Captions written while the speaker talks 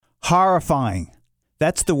Horrifying.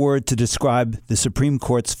 That's the word to describe the Supreme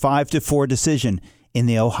Court's 5-4 decision in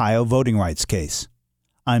the Ohio voting rights case.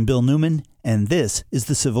 I'm Bill Newman, and this is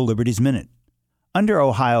the Civil Liberties Minute. Under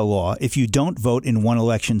Ohio law, if you don't vote in one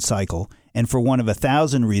election cycle, and for one of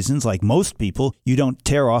 1,000 reasons, like most people, you don't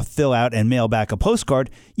tear off, fill out, and mail back a postcard,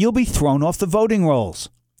 you'll be thrown off the voting rolls.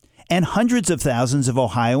 And hundreds of thousands of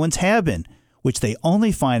Ohioans have been, which they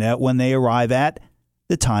only find out when they arrive at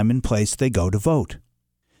the time and place they go to vote.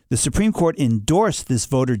 The Supreme Court endorsed this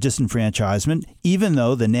voter disenfranchisement, even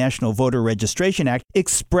though the National Voter Registration Act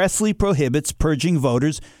expressly prohibits purging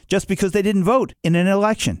voters just because they didn't vote in an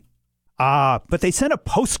election. But they sent a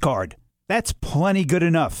postcard. That's plenty good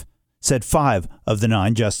enough, said 5 of the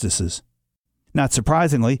 9 justices. Not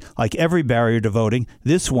surprisingly, like every barrier to voting,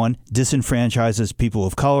 this one disenfranchises people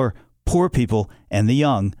of color, poor people, and the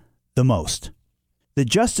young the most. The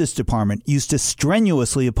Justice Department used to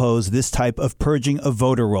strenuously oppose this type of purging of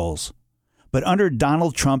voter rolls. But under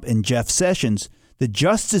Donald Trump and Jeff Sessions, the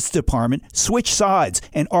Justice Department switched sides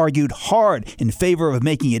and argued hard in favor of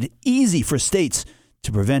making it easy for states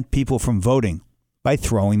to prevent people from voting by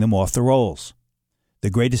throwing them off the rolls. The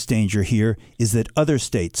greatest danger here is that other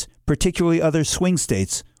states, particularly other swing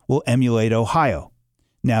states, will emulate Ohio,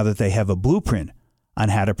 now that they have a blueprint on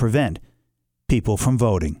how to prevent people from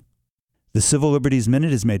voting. The Civil Liberties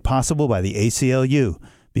Minute is made possible by the ACLU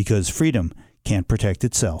because freedom can't protect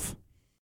itself.